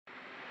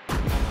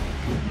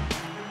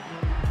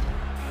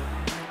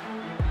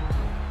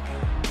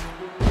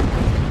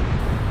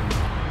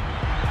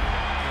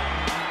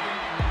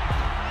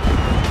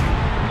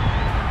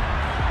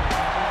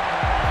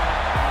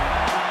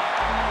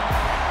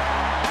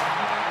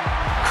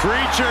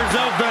Creatures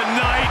of the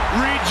night,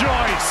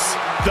 rejoice!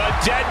 The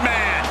dead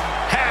man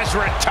has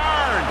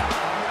returned!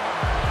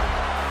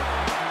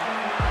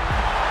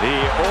 The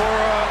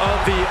aura of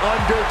the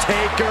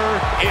Undertaker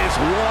is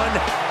one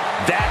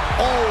that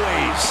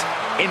always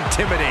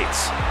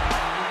intimidates.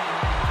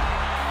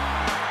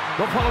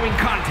 The following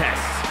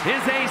contest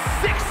is a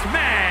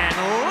six-man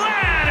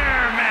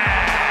ladder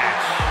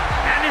match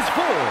and is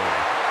for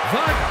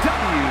the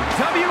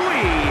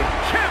WWE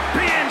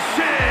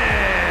Championship.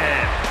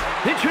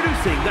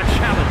 Introducing the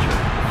challenger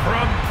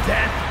from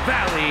Death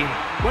Valley,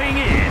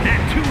 weighing in at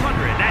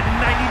 299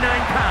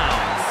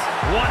 pounds,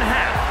 one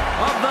half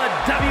of the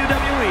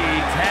WWE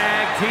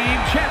Tag Team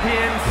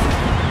Champions,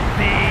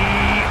 The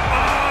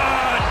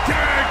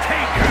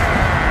Undertaker.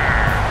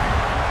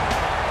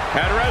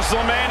 At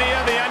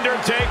WrestleMania, The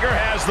Undertaker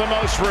has the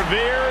most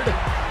revered,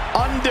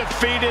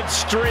 undefeated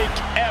streak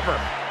ever.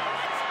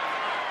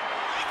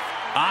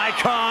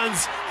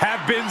 Icons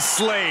have been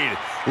slain.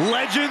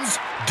 Legends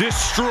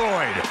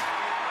destroyed.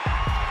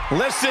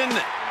 Listen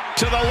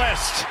to the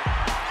list.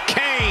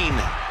 Kane,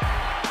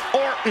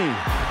 Orton,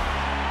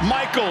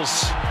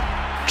 Michaels,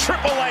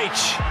 Triple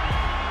H,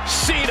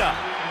 Cena,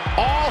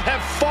 all have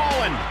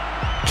fallen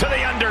to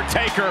The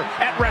Undertaker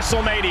at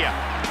WrestleMania.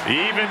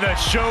 Even the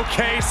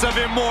showcase of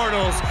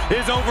immortals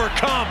is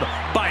overcome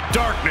by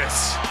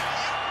darkness.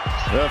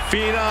 The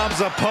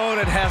Phenom's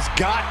opponent has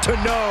got to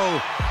know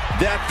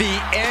that the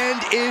end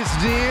is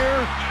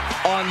near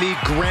on the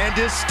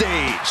grandest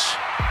stage.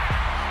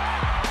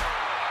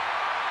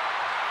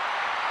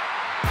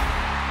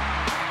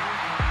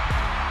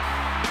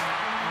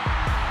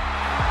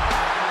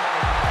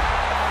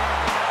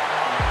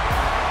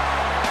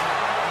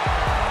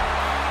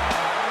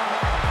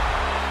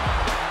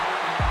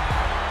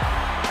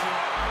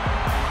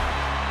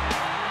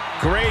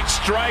 Great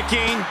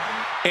striking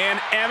and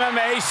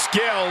MMA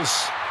skills.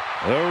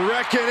 The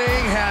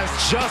reckoning has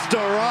just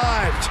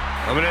arrived.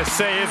 I'm going to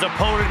say his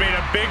opponent made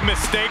a big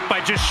mistake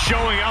by just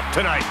showing up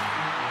tonight.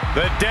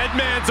 The dead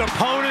man's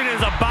opponent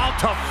is about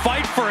to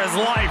fight for his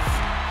life.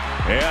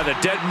 Yeah, the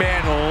dead man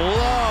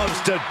loves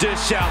to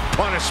dish out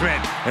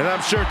punishment, and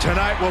I'm sure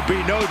tonight will be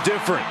no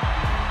different.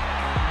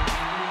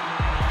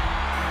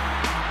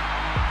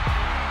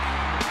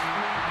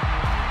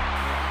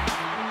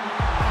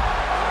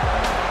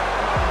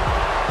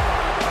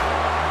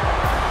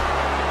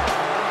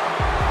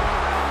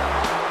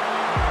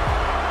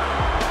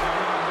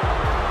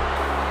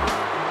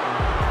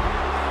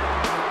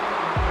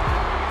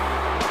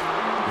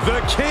 The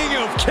King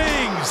of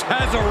Kings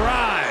has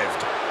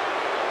arrived.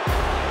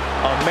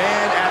 A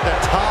man at the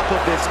top of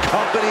this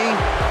company,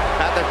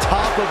 at the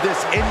top of this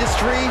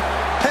industry.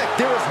 Heck,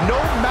 there is no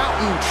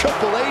mountain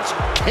Triple H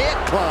can't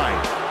climb.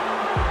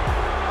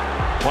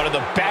 One of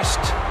the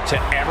best to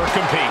ever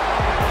compete.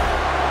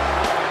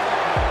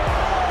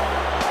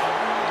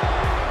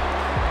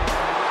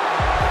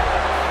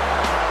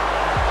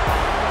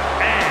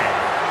 And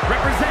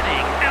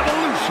representing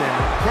Evolution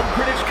from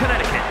Greenwich,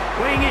 Connecticut,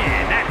 weighing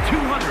in at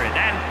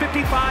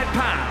 255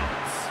 pounds,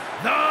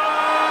 the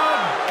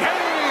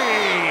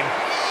Game,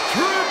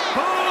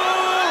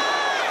 Triple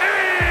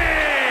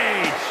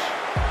H!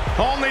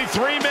 Only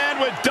three men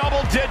with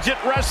double-digit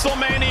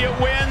WrestleMania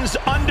wins.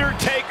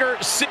 Undertaker.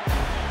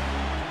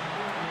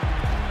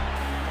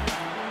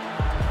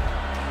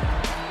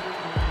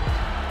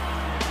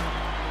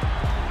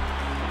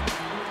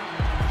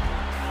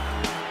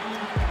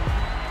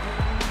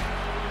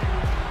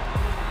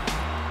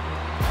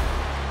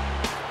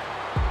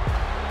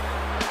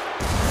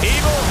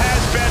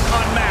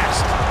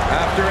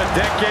 After a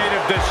decade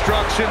of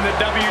destruction, the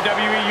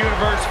WWE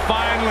Universe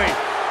finally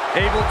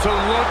able to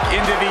look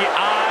into the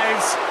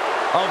eyes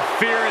of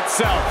fear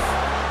itself.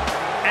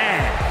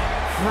 And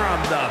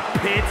from the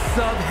pits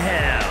of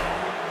hell,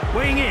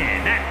 weighing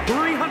in at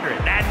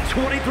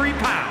 323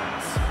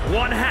 pounds,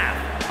 one half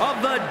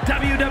of the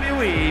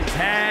WWE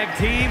Tag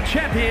Team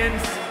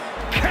Champions,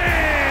 Kane!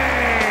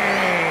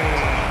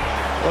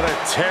 What a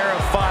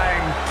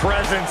terrifying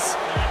presence.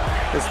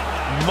 This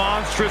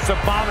monstrous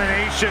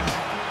abomination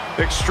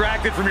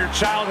extracted from your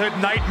childhood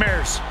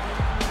nightmares.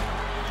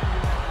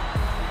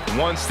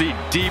 Once the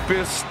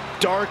deepest,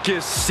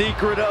 darkest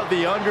secret of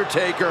The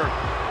Undertaker.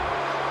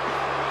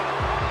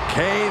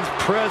 Kane's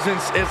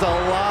presence is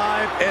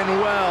alive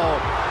and well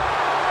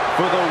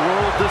for the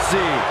world to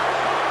see.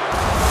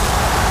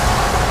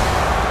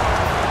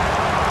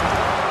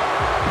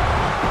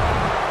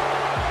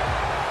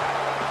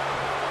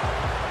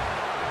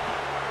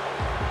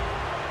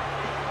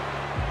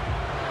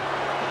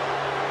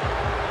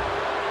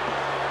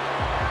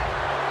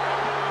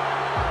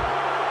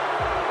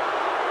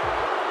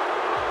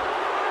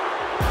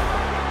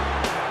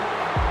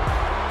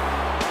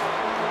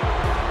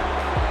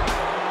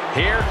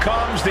 Here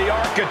comes the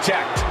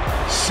architect,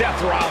 Seth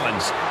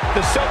Rollins,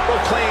 the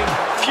self-proclaimed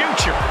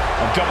future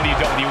of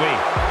WWE.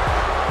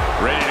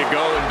 Ready to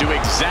go and do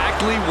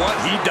exactly what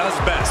he does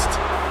best.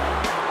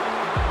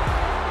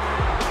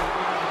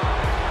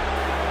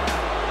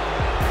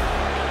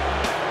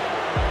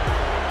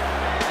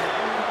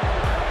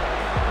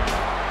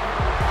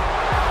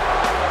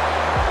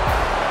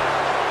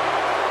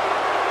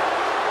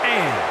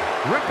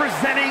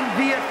 representing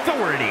the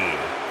Authority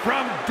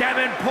from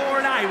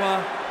Davenport,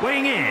 Iowa,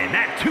 weighing in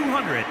at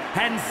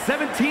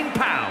 217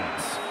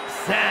 pounds,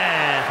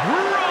 Seth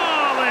Rollins.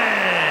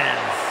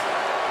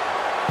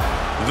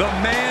 The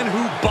man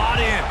who bought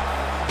in.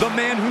 The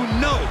man who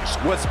knows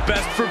what's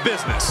best for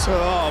business.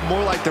 Oh,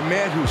 more like the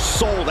man who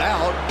sold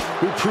out,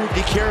 who proved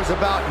he cares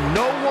about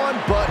no one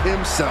but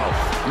himself.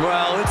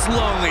 Well, it's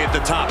lonely at the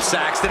top,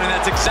 Saxton, and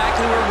that's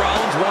exactly where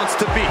Rollins wants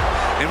to be.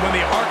 And when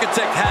the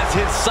architect has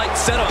his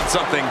sights set on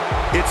something,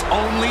 it's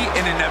only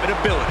an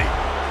inevitability.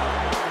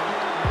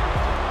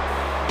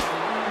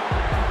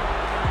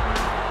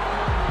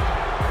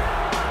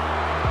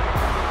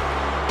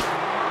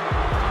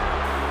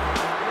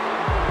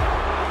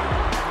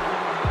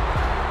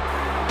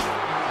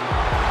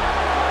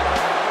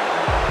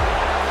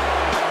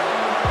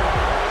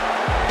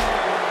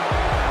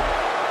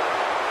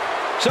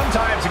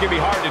 Sometimes it can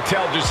be hard to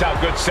tell just how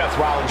good Seth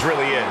Rollins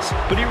really is,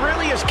 but he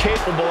really is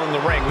capable in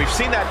the ring. We've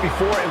seen that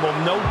before and will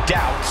no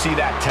doubt see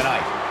that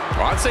tonight.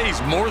 Well, I'd say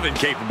he's more than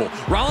capable.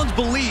 Rollins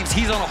believes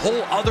he's on a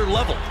whole other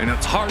level, and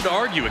it's hard to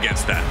argue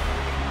against that.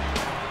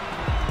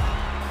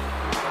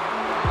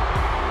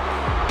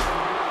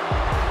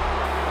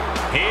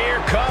 Here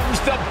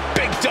comes the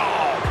big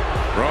dog.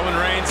 Roman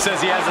Reigns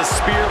says he has a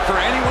spear for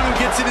anyone who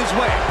gets in his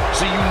way,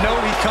 so you know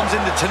he comes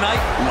into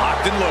tonight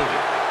locked and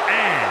loaded.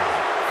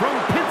 From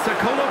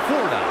Pensacola,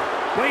 Florida,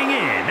 weighing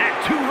in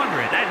at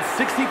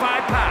 265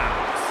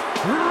 pounds,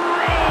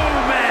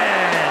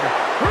 Roman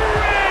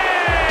Reigns!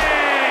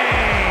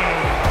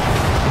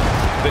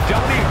 The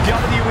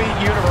WWE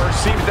Universe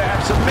seems to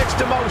have some mixed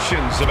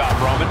emotions about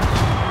Roman.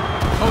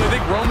 Oh, I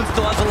think Roman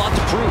still has a lot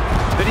to prove,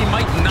 that he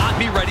might not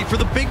be ready for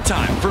the big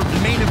time, for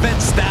main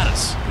event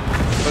status.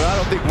 But I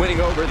don't think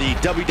winning over the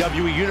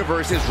WWE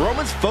Universe is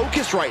Roman's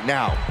focus right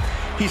now.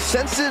 He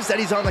senses that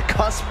he's on the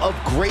cusp of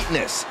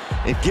greatness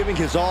and giving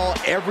his all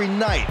every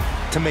night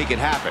to make it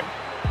happen.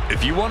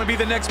 If you want to be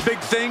the next big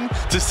thing,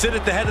 to sit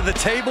at the head of the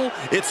table,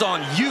 it's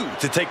on you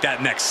to take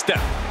that next step.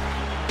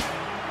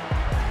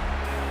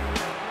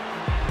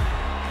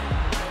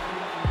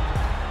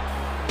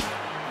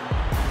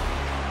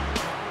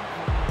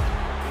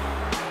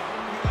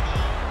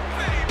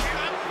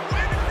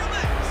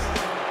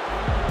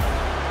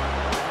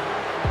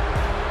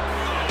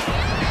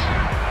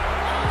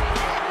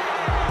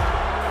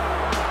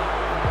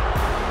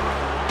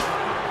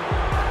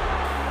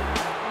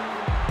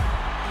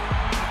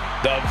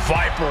 The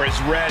Viper is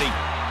ready.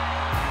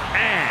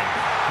 And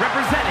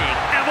representing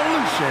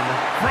Evolution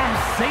from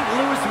St.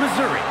 Louis,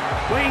 Missouri,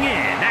 weighing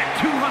in at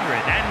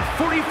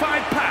 245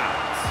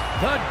 pounds,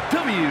 the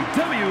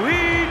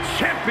WWE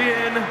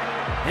Champion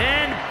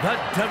and the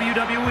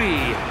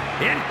WWE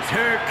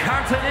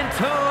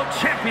Intercontinental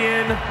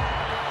Champion,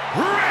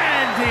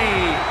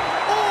 Randy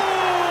Orton.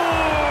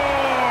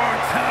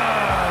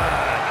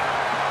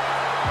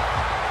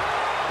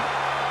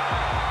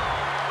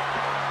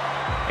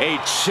 A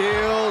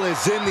chill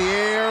is in the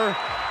air.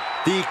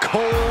 The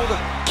cold,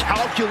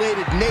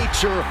 calculated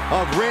nature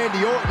of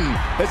Randy Orton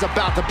is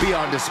about to be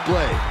on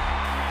display.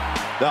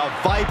 The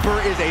Viper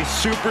is a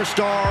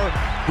superstar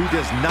who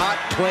does not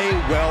play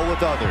well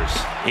with others.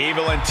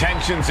 Evil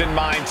intentions in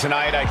mind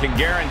tonight, I can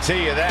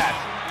guarantee you that.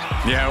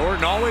 Yeah,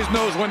 Orton always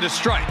knows when to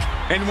strike,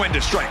 and when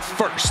to strike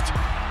first.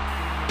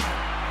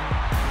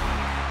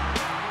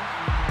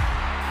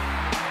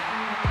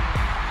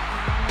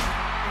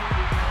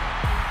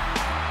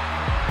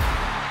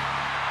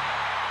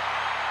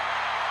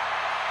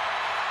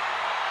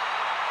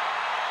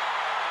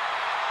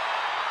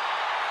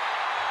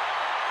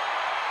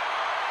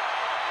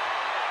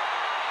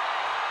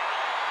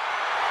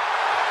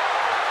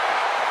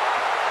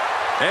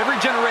 Every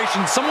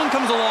generation, someone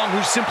comes along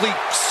who's simply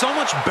so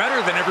much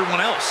better than everyone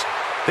else.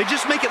 They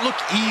just make it look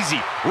easy.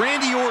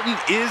 Randy Orton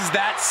is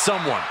that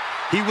someone.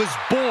 He was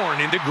born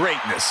into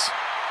greatness.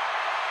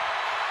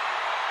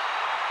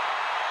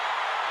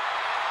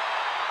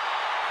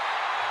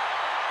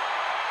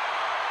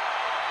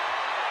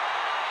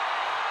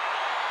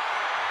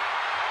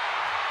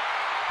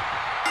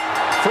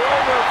 For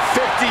over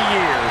 50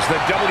 years, the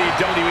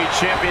WWE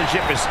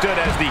Championship has stood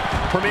as the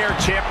premier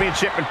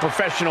championship in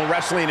professional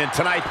wrestling, and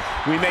tonight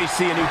we may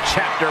see a new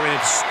chapter in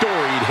its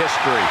storied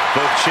history.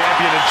 Both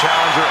champion and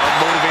challenger are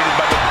motivated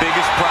by the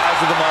biggest prize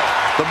of them all.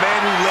 The man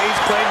who lays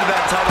claim to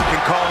that title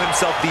can call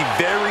himself the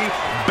very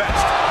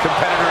best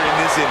competitor in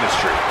this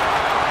industry.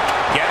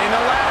 Getting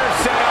the ladder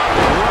set up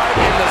right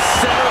in the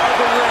center of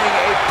the ring,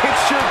 a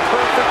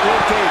picture-perfect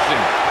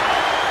location.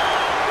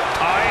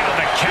 Eye on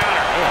the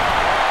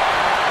counter.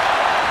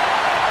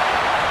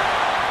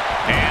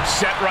 And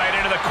set right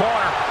into the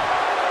corner.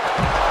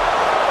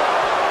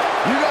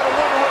 You gotta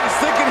wonder what he's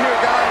thinking here,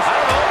 guys. I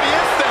don't know what he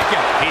is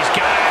thinking. He's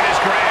got it in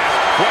his grasp.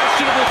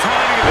 Questionable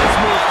timing of this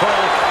move,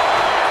 Cole.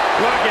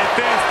 Look at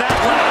this. That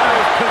ladder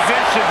is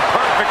positioned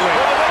perfectly.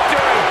 For the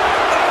victory.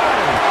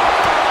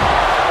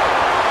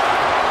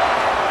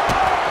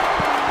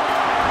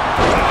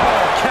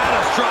 Oh,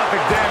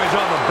 catastrophic damage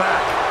on the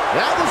back.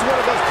 That was one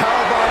of those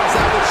power bombs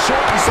that would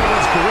shorten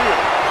someone's career.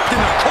 In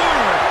the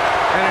corner.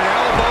 And an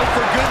elbow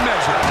for good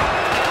measure.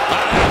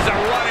 There's a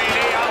running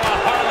knee on the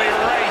Harley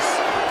Race.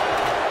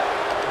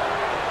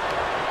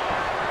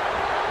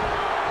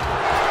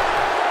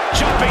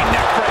 Jumping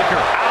neck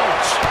breaker.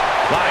 Ouch.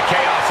 A lot of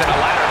chaos in a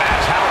ladder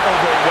match. How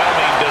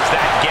overwhelming does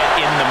that get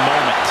in the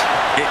moment?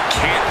 It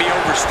can't be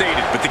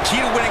overstated, but the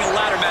key to winning a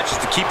ladder match is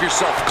to keep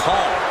yourself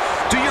calm.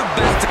 Do your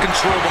best to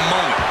control the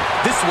moment.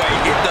 This way,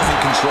 it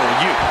doesn't control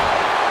you.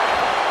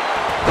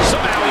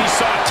 Somehow he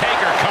saw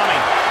Taker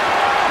coming.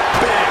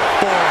 Big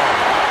forearm.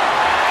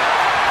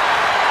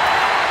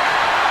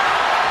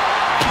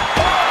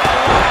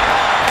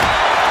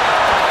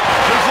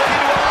 He's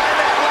looking to align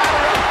that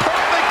ladder up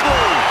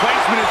perfectly.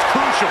 Placement is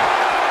crucial.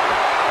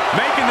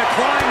 Making the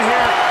climb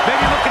here.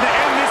 Maybe looking to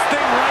end this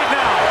thing right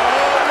now.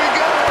 There we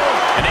go.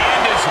 And the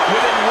end is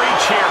within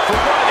reach here for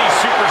one of these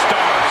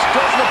superstars.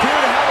 Doesn't appear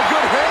to have a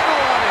good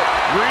handle on it.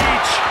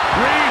 Reach,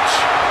 reach.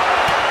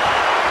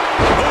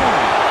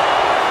 Boom.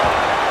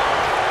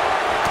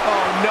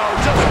 Oh no,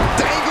 just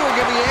dangling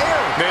in the air.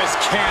 This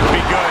can't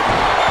be good.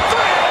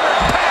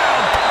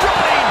 300-pound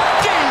running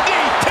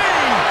DDT.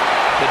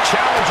 The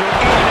challenger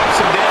eating up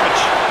some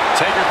damage.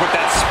 Taker put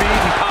that speed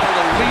and power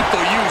to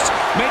lethal use.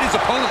 Made his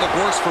opponent look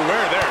worse for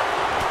wear there.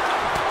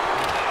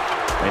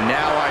 And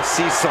now I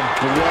see some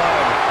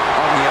blood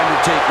on the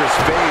Undertaker's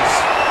face.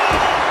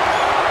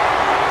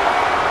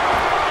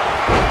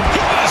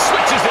 He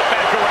switches it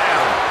back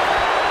around.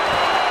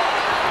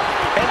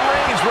 And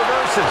Reigns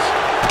reverses.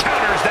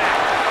 Counters that.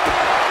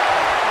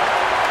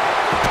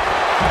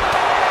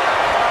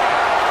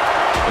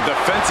 A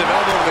defensive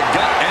elbow to the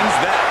gut ends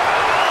that.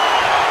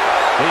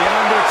 The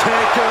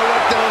Undertaker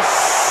with the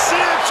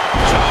cinch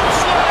choke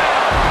slam.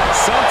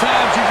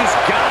 Sometimes you just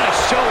gotta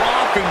show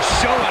off and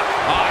show up.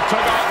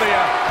 Took off the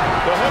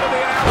hood of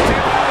the announce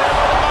table out there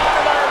by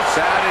the monitors.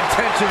 Bad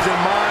intentions in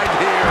mind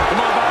here.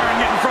 Come on, Byron,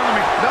 get in front of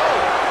me. No.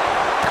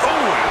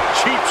 Oh,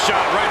 cheap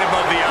shot right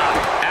above the eye.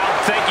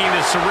 Outthinking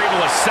the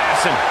cerebral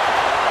assassin.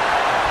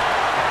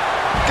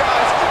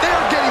 Guys,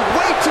 they're getting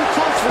way too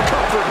close for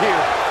comfort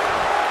here.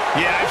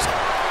 Yeah,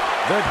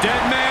 The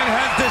dead man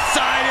has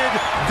decided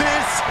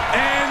this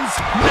ends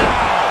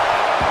now.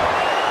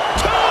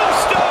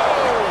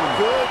 Tombstone!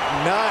 Good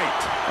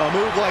night. A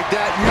move like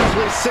that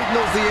usually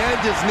signals the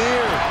end is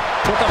near.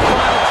 But the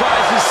final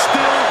prize is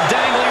still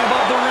dangling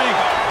above the ring.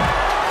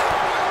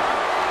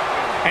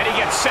 And he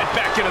gets sent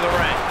back into the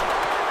ring.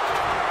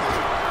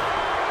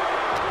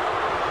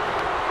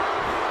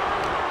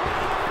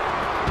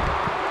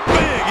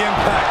 Big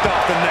impact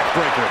off the neck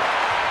breaker.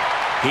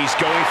 He's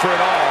going for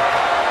it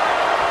all.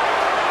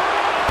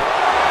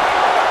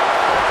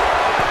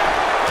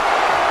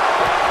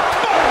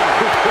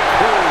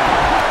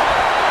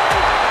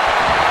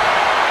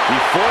 He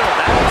foiled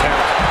that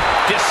attempt.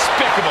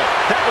 Despicable.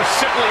 That was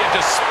simply a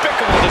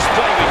despicable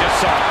display we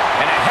just saw.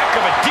 And a heck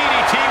of a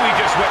DDT we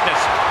just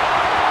witnessed.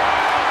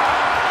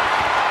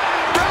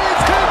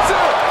 Reigns hits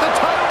it. The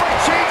title might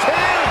change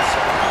hands.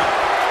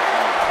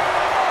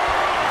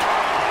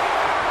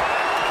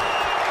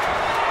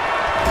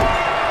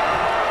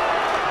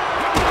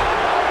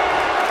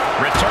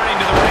 Returning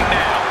to the ring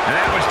now. And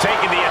that was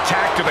taking the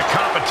attack to the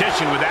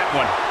competition with that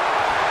one.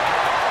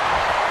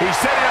 He's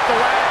setting up the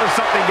ladder for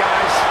something,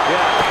 guys.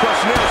 Yeah, the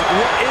question is,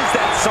 what is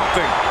that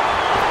something?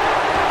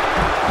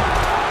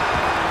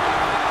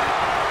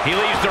 He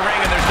leaves the ring,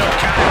 and there's no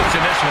countouts in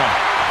this one.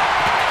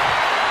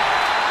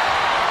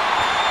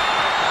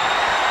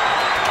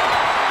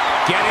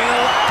 Getting the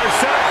ladder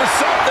set up for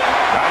something.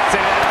 I'd say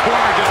that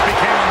corner just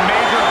became a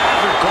major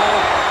hazard,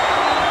 Cole.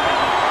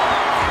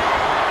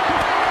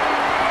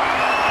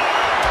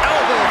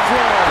 Elbow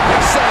throw.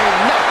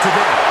 Saying not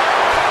today.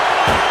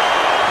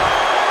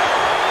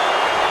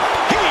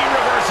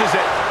 It.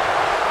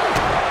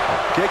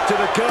 Kick to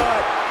the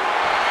gut.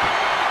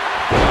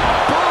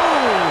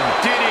 Boom!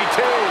 DDT.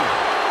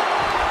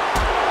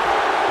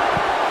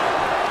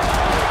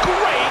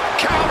 Great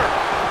counter.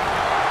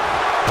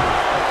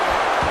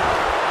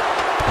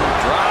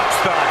 Drops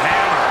the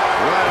hammer.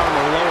 Right on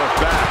the lower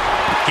back.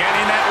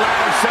 Getting that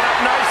ladder set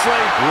up nicely.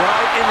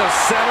 Right in the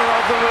center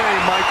of the ring,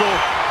 Michael.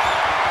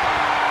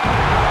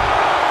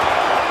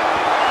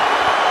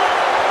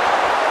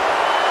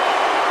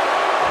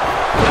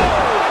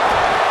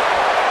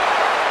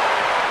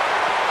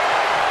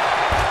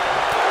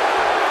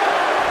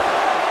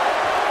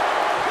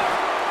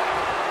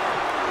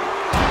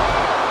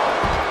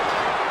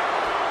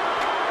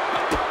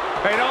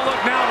 Hey, don't look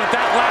now, but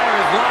that ladder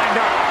is lined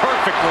up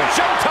perfectly.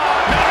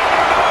 Showtime. No.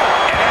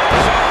 And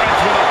his offense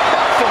with a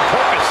hurtful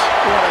purpose.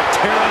 What a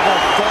terrible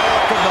fall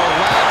from the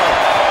ladder.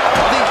 I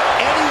don't think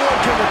anyone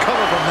can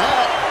recover from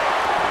that.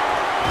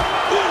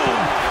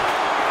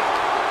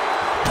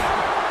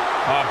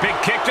 A big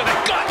kick to the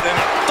gut. Then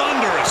a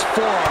thunderous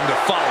forearm to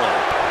follow.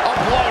 A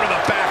blow to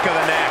the back of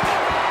the neck.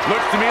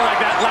 Looks to me like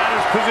that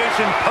ladder's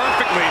positioned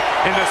perfectly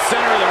in the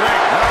center of the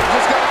ring. Now he's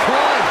just got to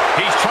climb.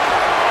 He's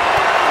trying.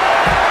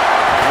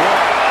 What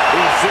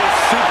is this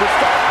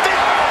superstar?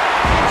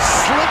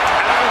 Slipped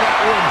out of that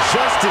one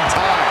just in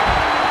time.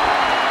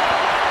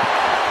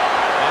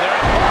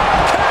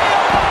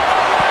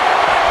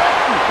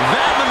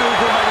 That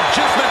maneuver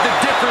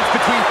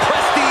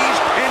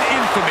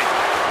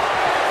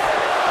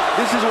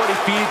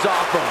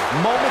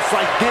moments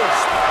like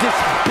this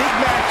big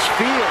match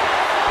feel?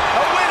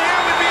 A win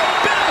here would be a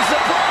bit of a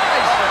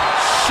surprise.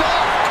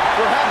 Shock.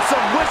 Perhaps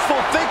some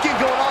wishful thinking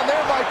going on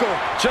there, Michael.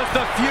 Just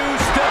a few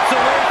steps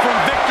away from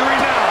victory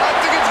now. I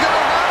think it's going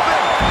to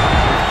happen.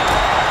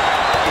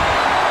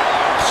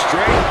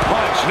 Straight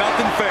punch,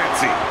 nothing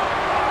fancy.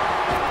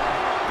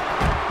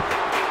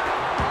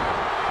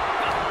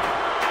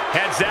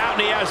 Heads out,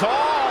 and he has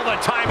all the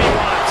time he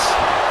wants.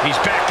 He's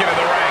back into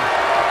the ring.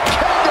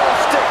 Kendo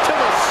stick to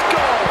the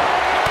skull.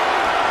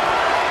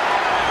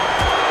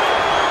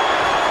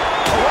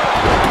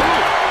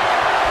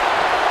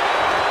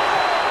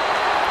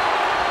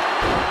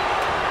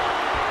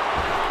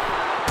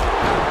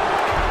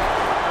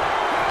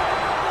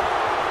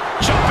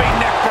 Jumping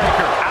neck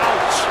breaker.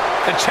 Ouch.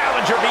 The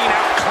challenger being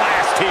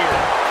outclassed here.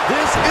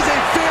 This is a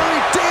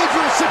very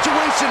dangerous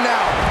situation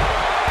now.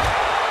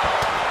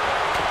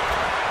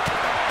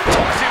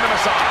 Tossing them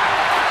aside.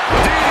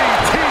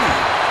 DDT.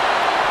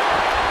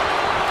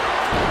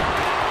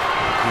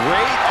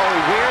 Great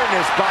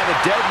awareness by the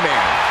dead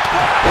man.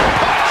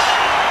 Punch.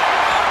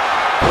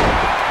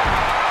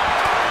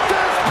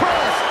 Fist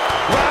press.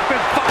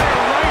 Rapid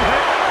fire right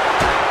hook.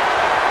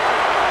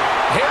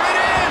 Here it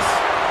is.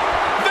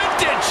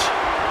 Vintage.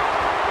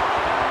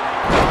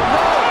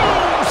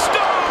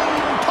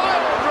 Stone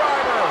pile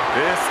driver.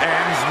 This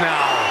ends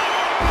now.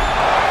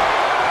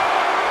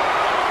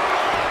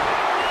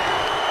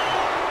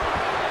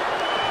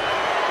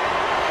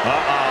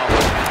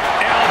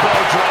 Elbow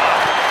drop.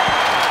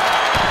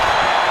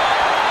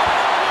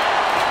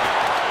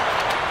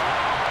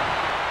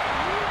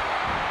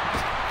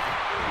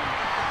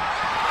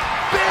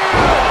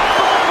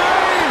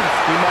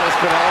 He might have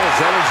spent all his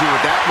energy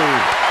with that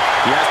move.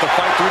 He has to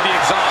fight through the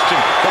exhaustion.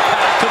 The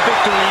path to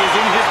victory is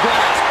in his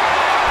grasp.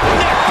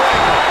 Neck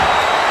breaker.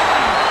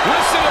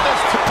 Listen to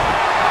this.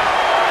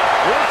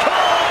 Here it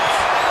comes.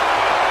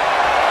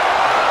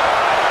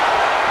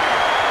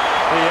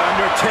 The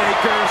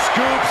Undertaker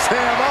scoops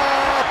him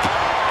up.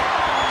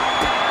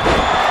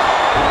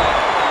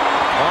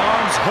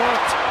 Arms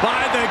hooked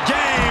by the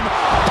game.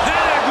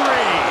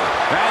 Pedigree.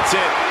 That's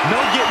it.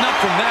 No getting up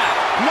from that.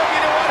 Look at